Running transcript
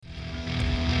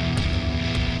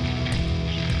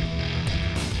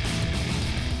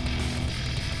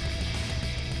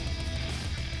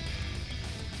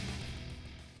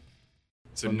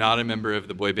So not a member of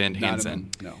the boy band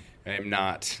Hanson. No. I am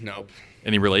not. Nope.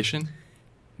 Any relation?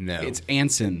 No. It's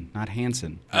Anson, not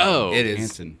Hanson. Oh. It is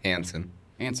Hanson. Hanson.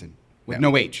 Hanson. With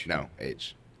no H. No,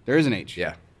 H. There is an H.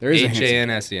 Yeah. There is a Hanson.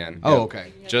 Hansen. Oh,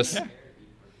 okay. Just,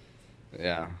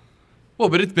 yeah, Well,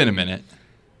 but it's been a minute.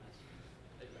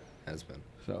 has been.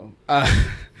 So,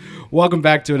 welcome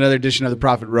back to another edition of the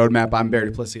Profit Roadmap. I'm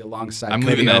Barry Duplessis alongside I'm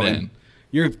Cody leaving that Owen. in.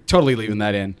 You're totally leaving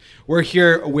that in. We're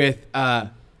here with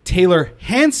Taylor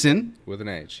Hanson. With an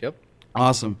H. Yep.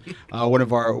 Awesome. One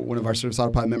of our Service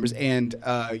Autopilot members, and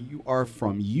you are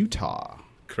from Utah.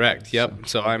 Correct. Yep.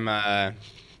 So I'm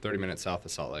 30 minutes south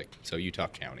of Salt Lake. So Utah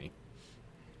County.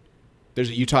 There's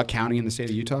a Utah County in the state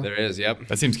of Utah. There is. Yep.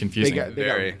 That seems confusing.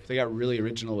 They got really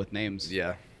original with names.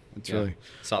 Yeah. It's Yeah. really.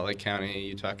 Salt Lake County,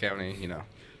 Utah County.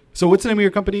 So what's the name of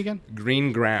your company again?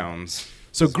 Green Grounds.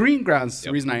 So Green Grounds,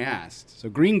 the reason I asked. So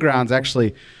Green Grounds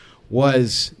actually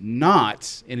was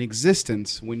not in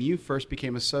existence when you first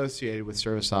became associated with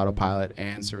Service Autopilot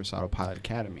and Service Autopilot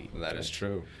Academy. That is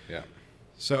true. Yeah.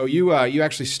 So you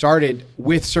actually started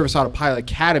with Service Autopilot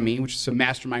Academy, which is a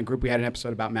mastermind group. We had an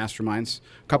episode about masterminds,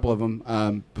 a couple of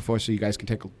them before, so you guys can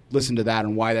take a listen to that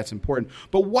and why that's important.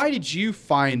 But why did you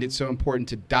find it so important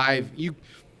to dive?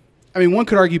 One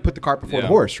could argue put the cart before the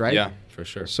horse, right? Yeah, for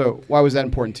sure. So why was that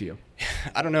important to you?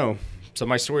 I don't know. So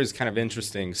my story is kind of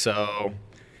interesting. So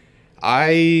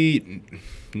I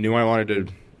knew I wanted to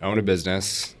own a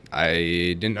business.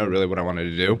 I didn't know really what I wanted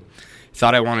to do.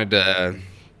 Thought I wanted to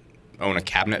own a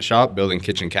cabinet shop, building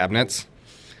kitchen cabinets,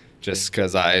 just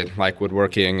because I like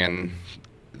woodworking and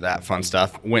that fun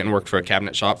stuff. Went and worked for a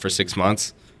cabinet shop for 6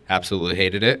 months. Absolutely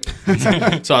hated it.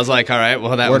 So I was like, all right,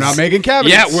 well, we're not making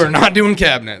cabinets. Yeah, we're not doing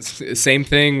cabinets. Same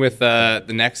thing with the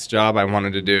next job I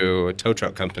wanted to do, a tow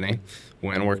truck company.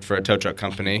 Went and worked for a tow truck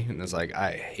company, and was like,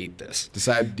 I hate this.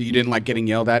 Decided you didn't like getting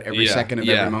yelled at every second of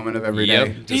every moment of every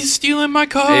day? He's stealing my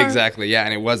car. Exactly, yeah,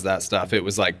 and it was that stuff. It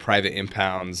was like private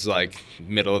impounds, like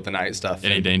middle of the night stuff.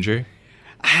 Any danger?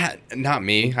 Not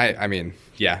me. I mean,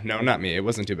 no, not me. It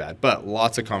wasn't too bad, but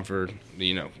lots of comfort,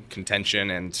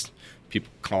 contention, and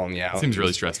people calling you out. Seems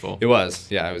really stressful. It was.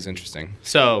 Yeah, it was interesting.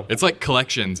 So it's like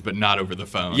collections, but not over the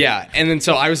phone. Yeah, and then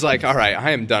so I was like, all right,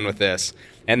 I am done with this.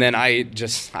 And then I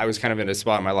was kind of in a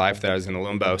spot in my life that I was in a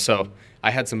limbo. So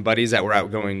I had some buddies that were out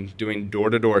doing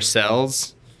door-to-door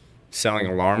sales, selling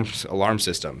alarm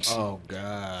systems. Oh,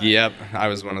 God. Yep, I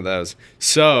was one of those.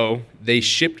 So they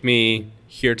shipped me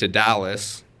here to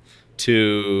Dallas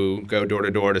to go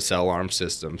door-to-door to sell alarm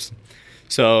systems.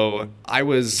 So it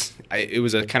was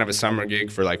a kind of a summer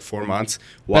gig for like 4 months.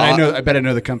 But I bet I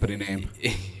know the company name.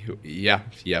 Yeah,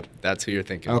 that's who you're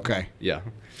thinking. Okay. Yeah.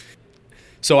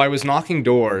 So I was knocking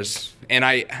doors, and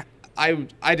I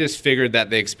just figured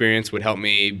that the experience would help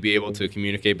me be able to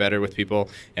communicate better with people,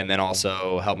 and then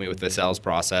also help me with the sales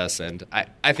process. And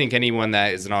I think anyone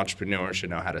that is an entrepreneur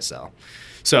should know how to sell.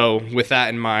 So with that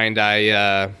in mind,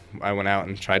 I went out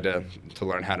and tried to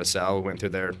learn how to sell, went through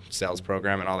their sales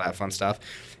program and all that fun stuff.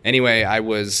 Anyway, I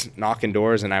was knocking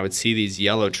doors, and I would see these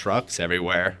yellow trucks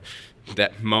everywhere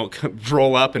that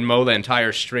roll up and mow the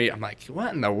entire street. I'm like,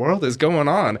 what in the world is going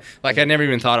on? Like, I never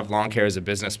even thought of lawn care as a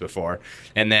business before.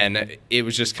 And then it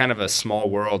was just kind of a small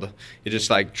world. It just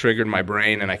like triggered my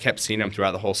brain, and I kept seeing them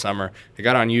throughout the whole summer. I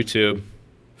got on YouTube,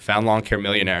 found Lawn Care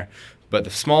Millionaire. But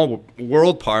the small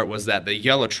world part was that the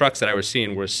yellow trucks that I was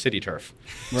seeing were city turf.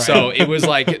 Right. So it was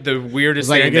like the weirdest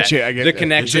thing. I get the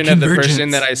connection of the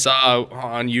person that I saw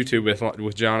on YouTube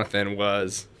with Jonathan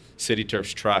was city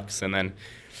turf's trucks. And then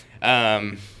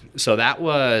so that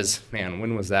was,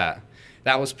 when was that?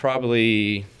 That was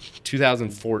probably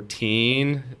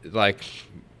 2014, like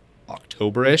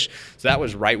October-ish. So that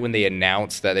was right when they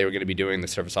announced that they were going to be doing the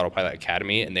Service Autopilot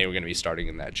Academy, and they were going to be starting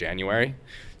in that January.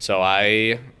 So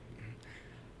I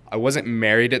wasn't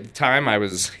married at the time. I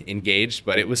was engaged,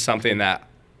 but it was something that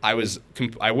I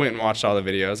went and watched all the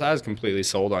videos. I was completely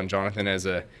sold on Jonathan as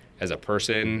a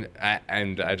person,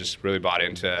 and I just really bought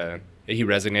into. He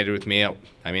resonated with me.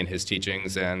 His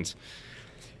teachings, and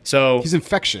so he's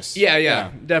infectious.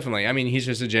 Yeah, definitely. He's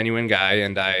just a genuine guy,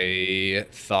 and I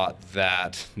thought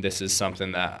that this is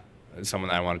someone that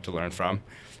I wanted to learn from.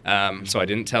 So I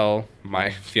didn't tell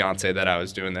my fiance that I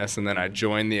was doing this, and then I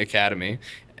joined the academy,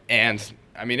 and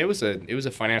it was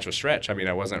a financial stretch.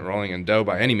 I wasn't rolling in dough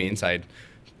by any means.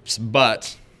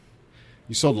 But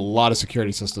you sold a lot of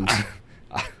security systems.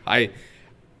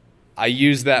 I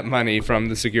used that money from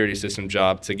the security system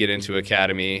job to get into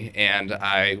academy, and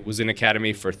I was in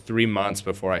academy for 3 months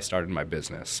before I started my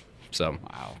business. So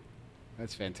wow,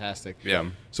 that's fantastic.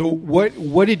 Yeah. So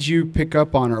what did you pick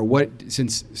up on, or what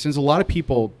since a lot of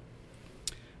people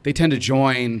they tend to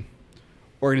join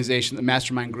organization, the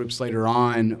mastermind groups later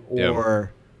on,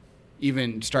 or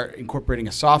even start incorporating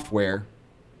a software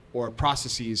or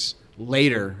processes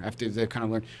later after they've kind of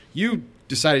learned. You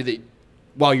decided that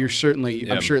while you're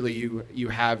certainly, I'm sure that you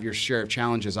have your share of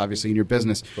challenges, obviously, in your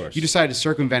business, you decided to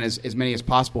circumvent as many as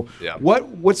possible. Yeah.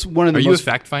 What's one of the Are most... you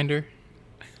a fact finder?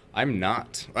 I'm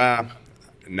not.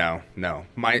 No.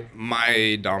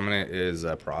 My dominant is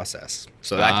process.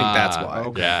 So I think that's why.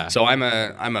 Okay. Yeah. So I'm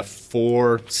a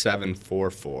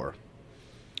 4-7-4-4.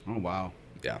 Oh, wow.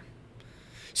 Yeah.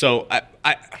 So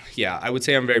I would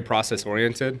say I'm very process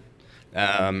oriented,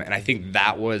 and I think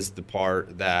that was the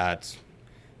part that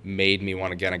made me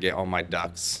want to kind of get all my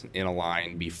ducks in a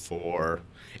line before.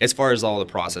 As far as all the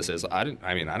processes, I didn't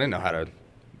know how to.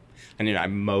 I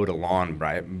mowed a lawn,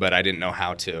 right? But I didn't know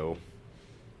how to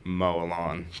mow a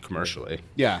lawn commercially.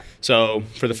 Yeah. So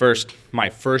for my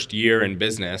first year in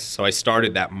business, so I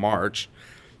started that March.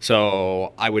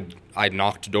 So I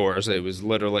knocked doors. It was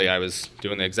literally, I was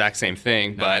doing the exact same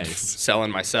thing, but selling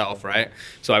myself, right?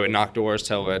 So I would knock doors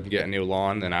till I'd get a new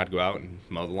lawn, then I'd go out and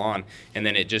mow the lawn. And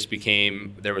then it just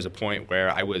became, there was a point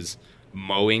where I was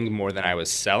mowing more than I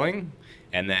was selling.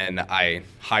 And then I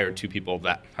hired 2 people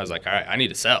that I was like, all right, I need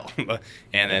to sell.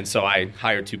 And then so I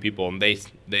hired 2 people, and they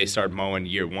started mowing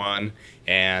year 1.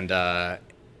 And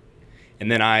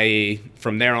then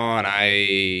from there on,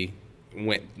 I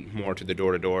went more to the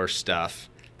door-to-door stuff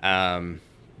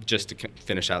just to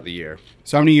finish out the year.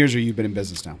 So how many years have you been in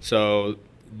business now? So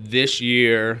this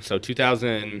year,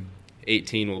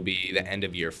 2018 will be the end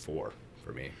of year 4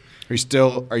 for me.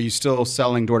 Are you still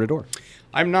selling door-to-door?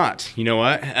 I'm not. You know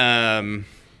what?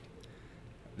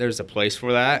 There's a place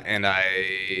for that, and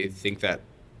I think that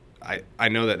I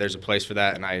know that there's a place for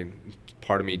that, and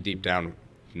part of me deep down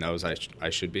knows I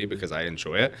should be because I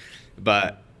enjoy it.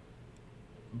 But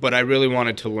I really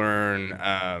wanted to learn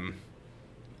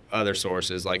other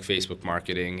sources like Facebook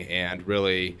marketing and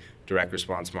really direct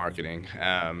response marketing.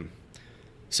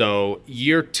 So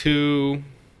year two,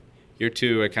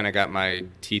 I kind of got my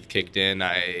teeth kicked in.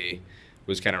 I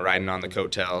was kind of riding on the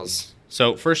coattails.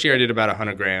 So first year I did about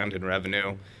 $100,000 in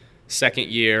revenue. Second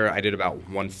year I did about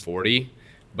 140,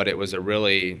 but it was a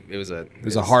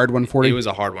hard 140. It was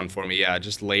a hard one for me. Yeah,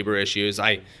 just labor issues.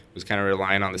 I was kind of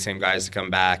relying on the same guys to come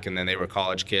back, and then they were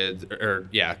college kids,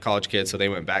 so they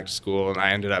went back to school, and I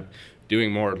ended up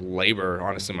doing more labor,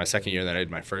 honestly, my second year than I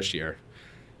did my first year.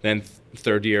 Then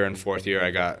third year and fourth year, I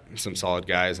got some solid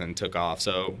guys and took off.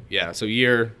 So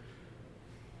year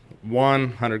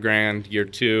 1, $100,000. Year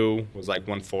 2 was like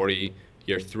 140.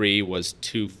 Year 3 was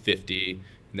 250.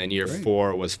 And then year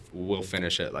 4 we'll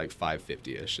finish at like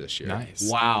 550-ish this year. Nice.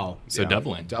 Wow. So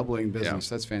doubling business. Yeah.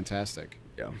 That's fantastic.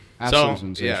 Yeah.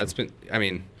 Absolutely. It's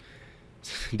been.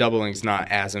 Doubling's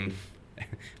not as.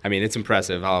 It's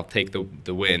impressive. I'll take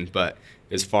the win, but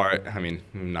as far, I'm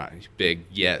not big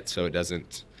yet, so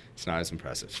it's not as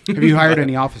impressive. Have you hired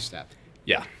any office staff?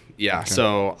 Yeah. Okay.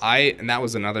 So and that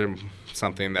was another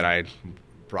something that I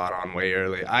brought on way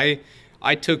early. I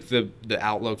took the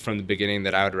outlook from the beginning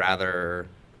that I would rather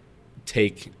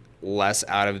take less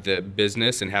out of the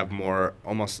business and have more,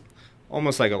 almost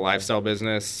like a lifestyle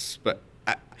business, but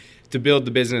to build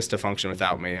the business to function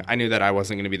without me. I knew that I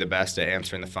wasn't going to be the best at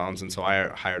answering the phones, and so I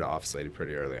hired an office lady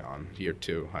pretty early on. Year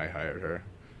 2, I hired her.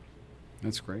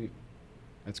 That's great.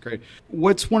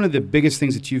 What's one of the biggest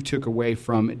things that you took away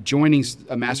from joining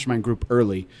a mastermind group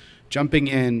early? Jumping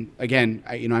in, again,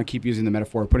 I keep using the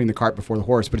metaphor of putting the cart before the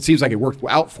horse, but it seems like it worked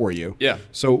out for you. Yeah.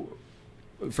 So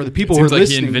for the people who are listening... It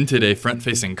seems like he invented a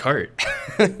front-facing cart.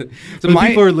 So the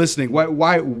people who are listening,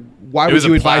 why would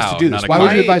you advise to do this? Why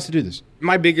would you advise to do this?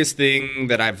 My biggest thing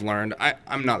that I've learned,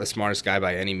 I'm not the smartest guy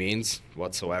by any means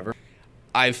whatsoever.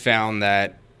 I've found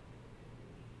that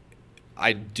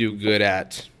I do good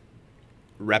at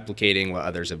replicating what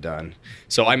others have done.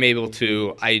 So I'm able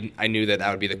to, I knew that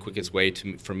would be the quickest way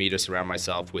for me to surround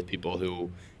myself with people who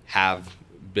have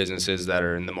businesses that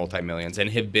are in the multi-millions and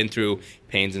have been through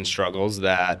pains and struggles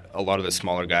that a lot of the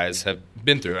smaller guys have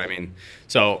been through.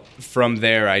 So from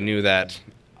there, I knew that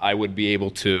I would be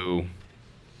able to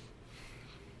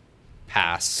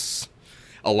pass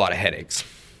a lot of headaches,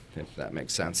 if that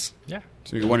makes sense. Yeah.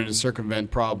 So you wanted to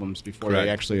circumvent problems before they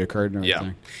actually occurred and everything.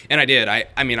 Yeah, and I did.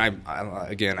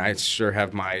 I sure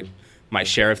have my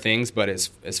share of things, but it's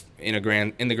in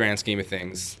the grand scheme of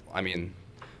things,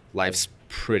 life's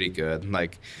pretty good.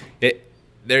 Like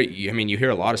you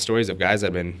hear a lot of stories of guys that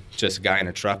have been just a guy in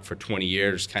a truck for 20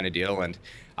 years kind of deal, and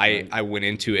I went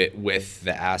into it with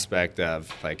the aspect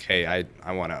of like, hey,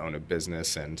 I want to own a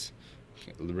business and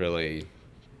really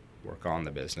work on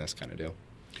the business kind of deal.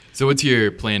 So what's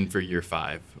your plan for year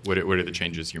 5? What are the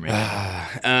changes you're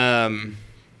making?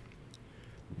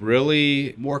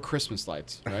 Really, More Christmas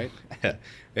lights, right?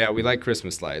 yeah, we like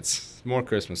Christmas lights. More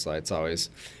Christmas lights always.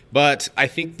 But I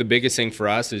think the biggest thing for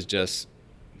us is just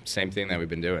same thing that we've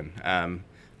been doing.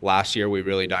 Last year, we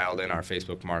really dialed in our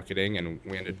Facebook marketing, and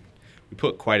we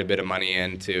put quite a bit of money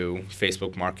into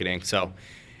Facebook marketing. So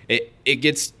it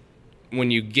gets,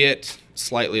 when you get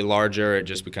slightly larger, it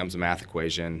just becomes a math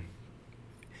equation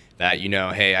that,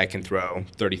 hey, I can throw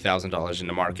 $30,000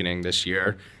 into marketing this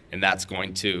year, and that's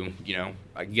going to,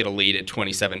 I can get a lead at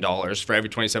 $27. For every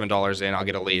 $27 in, I'll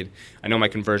get a lead. I know my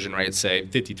conversion rate, say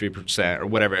 53% or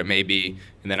whatever it may be,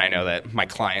 and then I know that my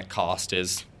client cost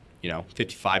is,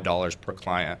 $55 per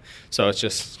client. So it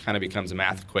just kind of becomes a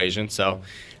math equation. So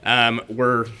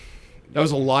That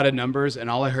was a lot of numbers, and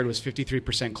all I heard was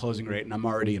 53% closing rate, and I'm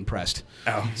already impressed.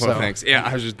 Oh, well, thanks.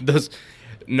 Yeah, those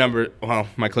numbers, well,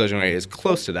 my closing rate is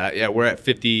close to that. Yeah, we're at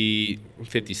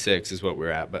 56 is what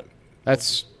we're at, but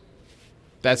That's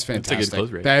fantastic. That's a good close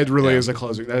rate. That really is a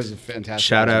closing. That is a fantastic.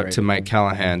 shout closing out rate. to Mike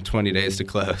Callahan, 20 days to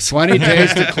close. 20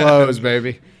 days to close,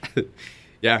 baby.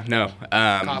 Yeah, no.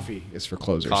 Coffee is for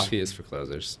closers. Coffee is for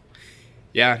closers.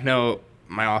 Yeah, no,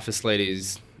 my office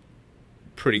lady's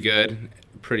pretty good.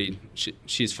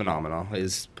 She's phenomenal,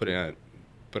 is putting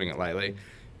it lightly.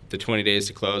 The 20 days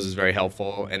to close is very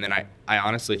helpful. And then I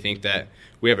honestly think that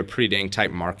we have a pretty dang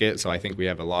tight market, so I think we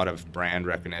have a lot of brand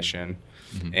recognition.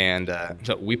 Mm-hmm. And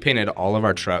so we painted all of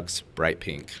our trucks bright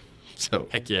pink. So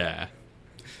Heck yeah.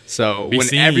 So Be when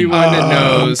seen. everyone that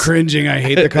knows, I'm cringing. I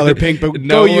hate the color pink, but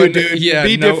No go you, one- dude. yeah,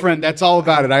 Be no- different. That's all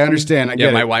about it. I understand. I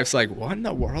get my it. wife's like, "What in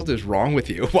the world is wrong with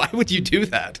you? Why would you do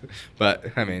that?" But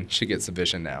I mean, she gets the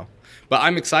vision now. But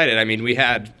I'm excited. I mean, we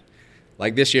had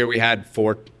this year we had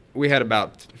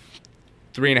about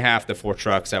 3.5 to 4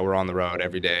 trucks that were on the road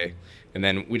every day. And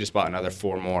then we just bought another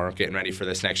 4 more, getting ready for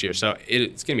this next year. So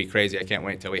it's going to be crazy. I can't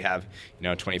wait until we have,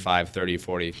 25, 30,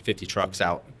 40, 50 trucks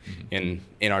out in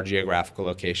our geographical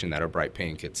location that are bright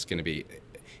pink. It's going to be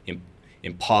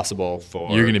impossible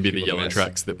for You're going to be the people to yellow miss.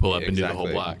 trucks that pull up and do the whole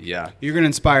Exactly. block. Yeah. You're going to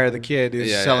inspire the kid who's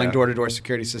Yeah, selling yeah. door-to-door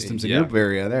security systems in Yeah. your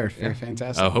area. There, Yeah.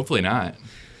 fantastic. Oh, hopefully not.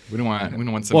 We don't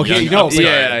want some Well, young no, upstart.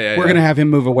 Yeah. we're going to have him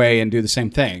move away and do the same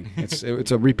thing. It's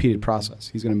a repeated process.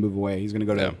 He's going to move away. He's going to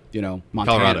go to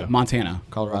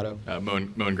Colorado.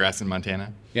 Mowing grass in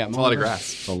Montana. Yeah, it's a lot of grass.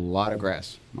 It's a lot of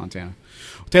grass, Montana.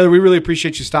 Well, Taylor, we really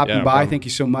appreciate you stopping Yeah, no by. problem. Thank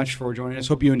you so much for joining us.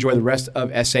 Hope you enjoy the rest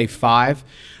of SA5,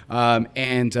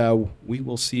 and we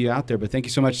will see you out there. But thank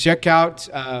you so much. Check out,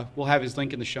 we'll have his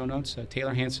link in the show notes,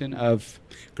 Taylor Hansen of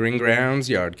Green Grounds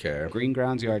Yard Care. Green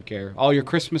Grounds Yard Care. All your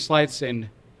Christmas lights and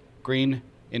green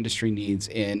industry needs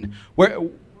in where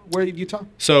Utah?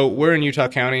 So we're in Utah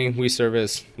County. We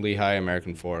service Lehigh,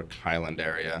 American Fork, Highland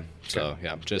area. So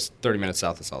yeah, just 30 minutes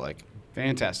south of Salt Lake.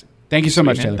 Fantastic. Thank you so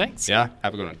much, Man, Taylor. thanks. Yeah,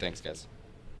 have a good one. Thanks, guys.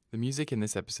 The music in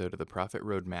this episode of the Prophet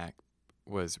Roadmap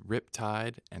was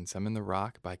Riptide and Some in the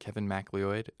Rock by Kevin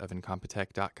MacLeod of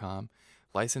Incompetech.com,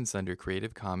 licensed under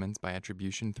Creative Commons by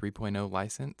Attribution 3.0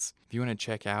 license. If you want to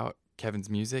check out Kevin's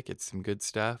music, it's some good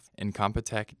stuff.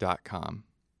 Incompetech.com.